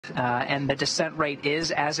and the descent rate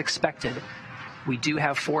is as expected. We do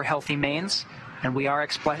have 4 healthy mains, and we are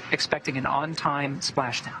expecting an on-time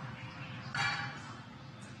splashdown.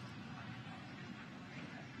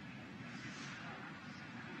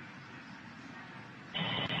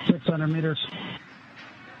 600 meters.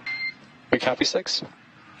 We copy 6.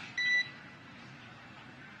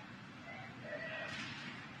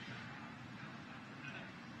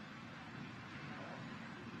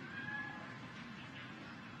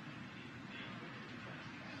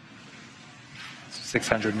 So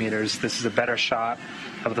 600 meters. This is a better shot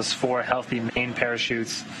of those 4 healthy main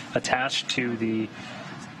parachutes attached to the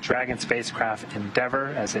Dragon spacecraft Endeavour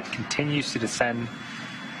as it continues to descend.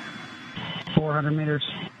 400 meters.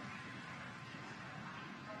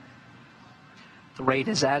 The rate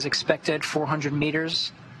is as expected, 400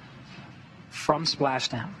 meters from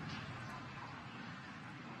splashdown.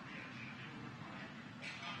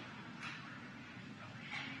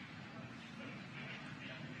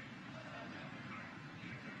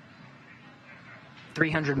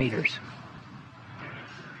 $300 meters.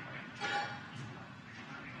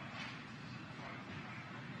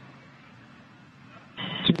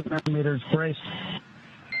 200 meters, brace.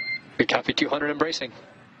 We copy 200 and bracing.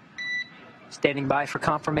 Standing by for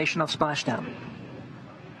confirmation of splashdown.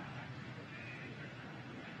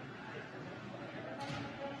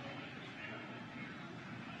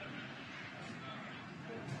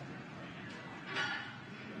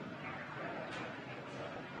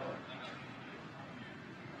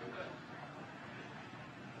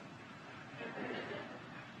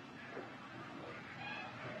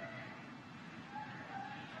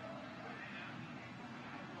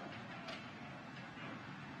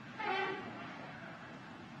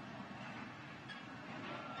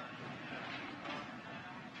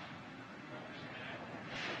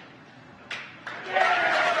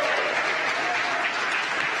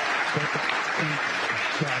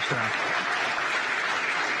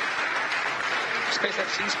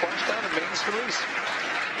 SpaceX's splashdown and mains release.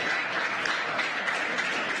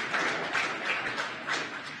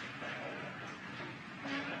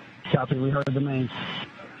 Copy, we heard the main.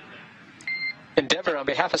 Endeavour, on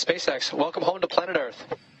behalf of SpaceX, welcome home to planet Earth.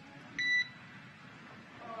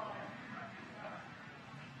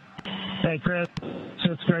 Hey, Chris,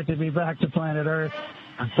 it's great to be back to planet Earth.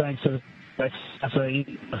 Thanks to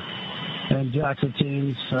SpaceX and JAXA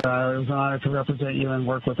teams. It was an honor to represent you and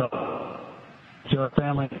work with your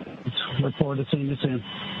family. Look forward to seeing you soon.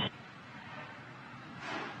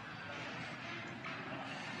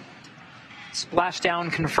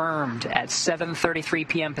 Splashdown confirmed at 7:33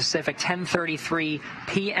 p.m. Pacific, 10:33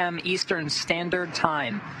 p.m. Eastern Standard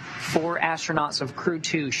Time. 4 astronauts of Crew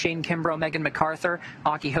 2, Shane Kimbrough, Megan MacArthur,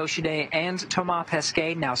 Aki Hoshide, and Thomas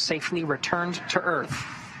Pesquet now safely returned to Earth.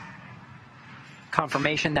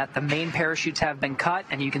 Confirmation that the main parachutes have been cut,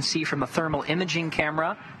 and you can see from a thermal imaging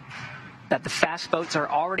camera that the fast boats are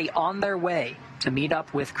already on their way to meet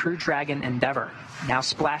up with Crew Dragon Endeavour. Now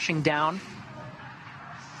splashing down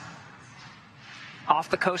off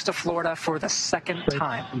the coast of Florida for the second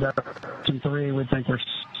time. 3, we think we're...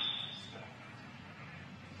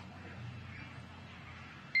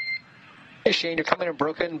 Hey Shane, you're coming in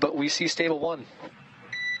broken, but we see stable 1.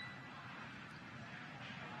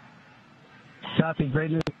 Copy, great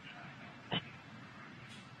news.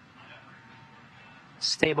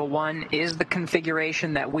 Stable 1 is the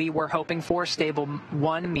configuration that we were hoping for. Stable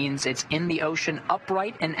 1 means it's in the ocean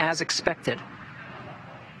upright and as expected.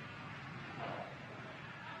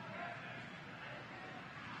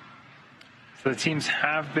 So the teams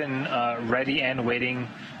have been ready and waiting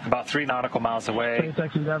about 3 nautical miles away.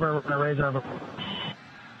 SpaceX Endeavour, we're going to raise our...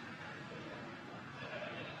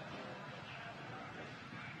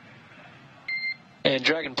 And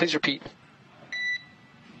Dragon, please repeat.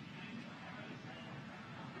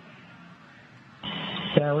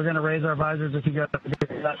 Yeah, we're going to raise our visors if you got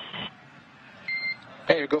that.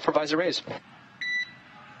 Hey, go for visor raise.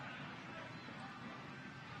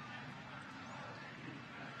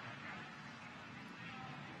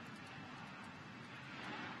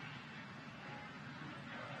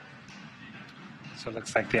 So it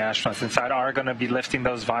looks like the astronauts inside are going to be lifting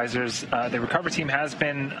those visors. The recovery team has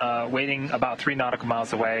been waiting about 3 nautical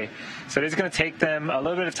miles away. So it is going to take them a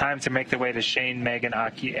little bit of time to make their way to Shane, Megan,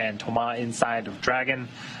 Aki, and Thomas inside of Dragon.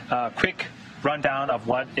 Quick rundown of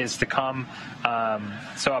what is to come.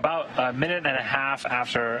 So about a minute and a half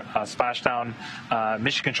after splashdown,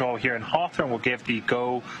 Mission Control here in Hawthorne will give the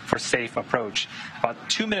go for safe approach. About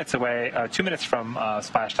 2 minutes away, 2 minutes from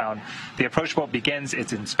splashdown, the approach boat begins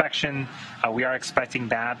its inspection. We are expecting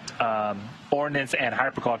that ordnance and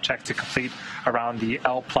hypergol check to complete around the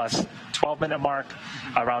L plus 12-minute mark,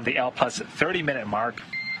 around the L plus 30-minute mark.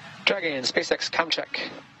 Dragon, SpaceX, com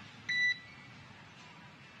check.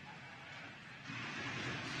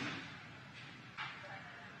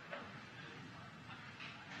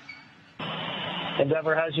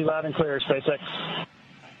 Endeavor has you loud and clear, SpaceX.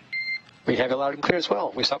 We have it loud and clear as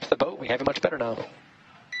well. We stopped the boat. We have it much better now.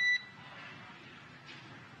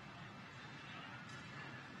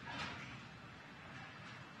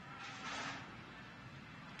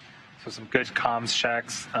 So some good comms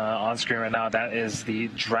checks on screen right now. That is the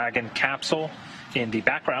Dragon capsule in the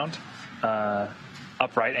background,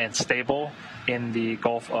 upright and stable in the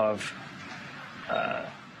Gulf of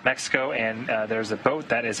Mexico, and there's a boat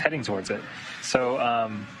that is heading towards it. So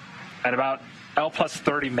at about L plus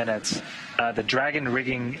 30 minutes, the Dragon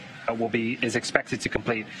rigging is expected to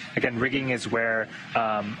complete. Again, rigging is where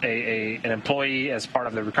an employee as part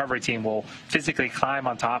of the recovery team will physically climb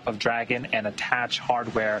on top of Dragon and attach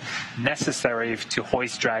hardware necessary to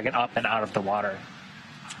hoist Dragon up and out of the water.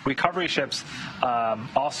 Recovery ships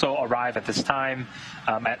also arrive at this time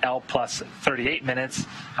at L plus 38 minutes.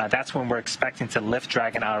 That's when we're expecting to lift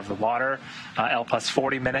Dragon out of the water. L plus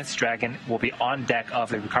 40 minutes, Dragon will be on deck of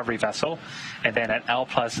the recovery vessel. And then at L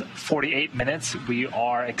plus 48 minutes, we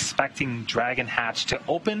are expecting Dragon hatch to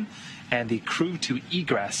open and the crew to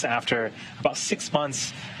egress after about 6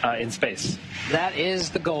 months in space. That is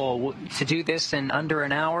the goal, to do this in under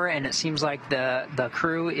an hour, and it seems like the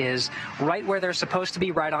crew is right where they're supposed to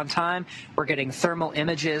be, right on time. We're getting thermal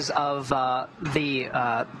images of the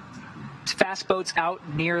fast boats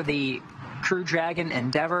out near the Crew Dragon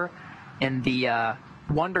Endeavor in the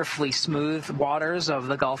wonderfully smooth waters of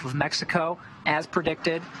the Gulf of Mexico, as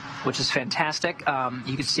predicted, which is fantastic.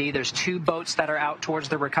 You can see there's 2 boats that are out towards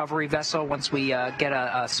the recovery vessel once we get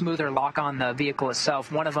a smoother lock on the vehicle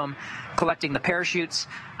itself. One of them collecting the parachutes,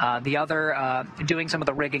 the other doing some of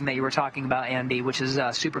the rigging that you were talking about, Andy, which is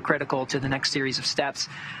super critical to the next series of steps.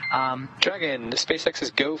 Dragon,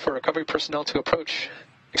 SpaceX's go for recovery personnel to approach.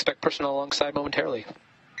 Expect personnel alongside momentarily.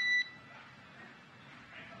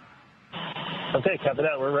 Okay, copy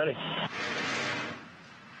that. We're ready.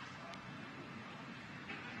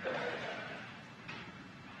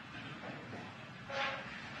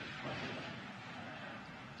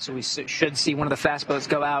 So we should see one of the fast boats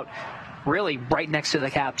go out really right next to the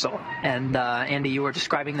capsule. And Andy, you were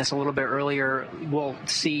describing this a little bit earlier. We'll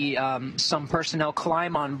see some personnel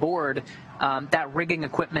climb on board. That rigging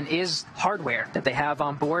equipment is hardware that they have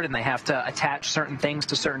on board, and they have to attach certain things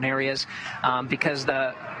to certain areas because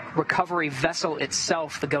the recovery vessel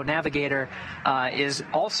itself, the Go Navigator, is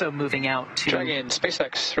also moving out to... Dragon,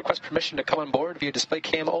 SpaceX, request permission to come on board via display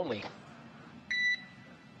cam only.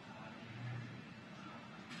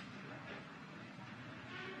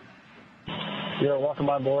 You're welcome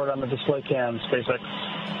on board on the display cam,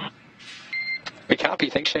 SpaceX. We copy.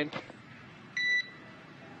 Thanks, Shane.